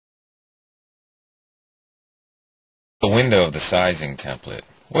The window of the sizing template.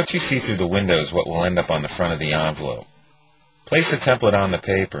 What you see through the window is what will end up on the front of the envelope. Place the template on the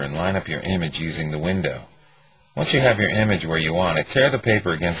paper and line up your image using the window. Once you have your image where you want it, tear the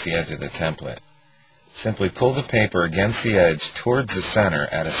paper against the edge of the template. Simply pull the paper against the edge towards the center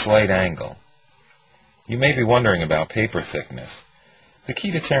at a slight angle. You may be wondering about paper thickness. The key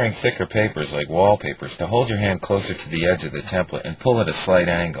to tearing thicker papers like wallpaper is to hold your hand closer to the edge of the template and pull at a slight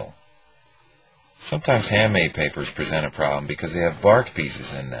angle. Sometimes handmade papers present a problem because they have bark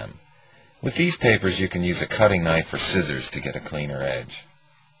pieces in them. With these papers you can use a cutting knife or scissors to get a cleaner edge.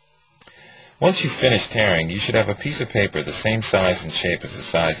 Once you've finished tearing, you should have a piece of paper the same size and shape as the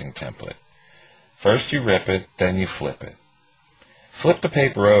sizing template. First you rip it, then you flip it. Flip the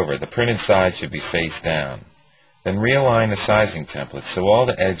paper over, the printed side should be face down. Then realign the sizing template so all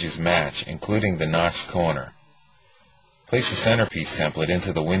the edges match, including the notched corner. Place the centerpiece template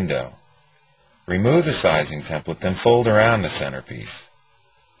into the window. Remove the sizing template, then fold around the centerpiece.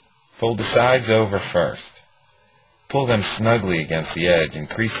 Fold the sides over first. Pull them snugly against the edge and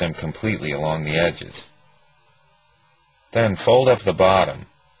crease them completely along the edges. Then fold up the bottom.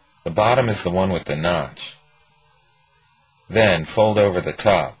 The bottom is the one with the notch. Then fold over the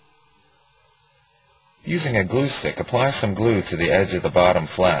top. Using a glue stick, apply some glue to the edge of the bottom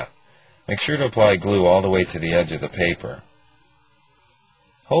flap. Make sure to apply glue all the way to the edge of the paper.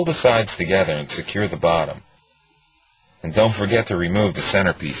 Hold the sides together and secure the bottom. And don't forget to remove the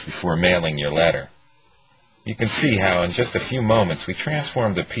centerpiece before mailing your letter. You can see how in just a few moments we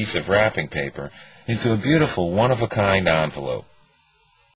transformed a piece of wrapping paper into a beautiful one-of-a-kind envelope.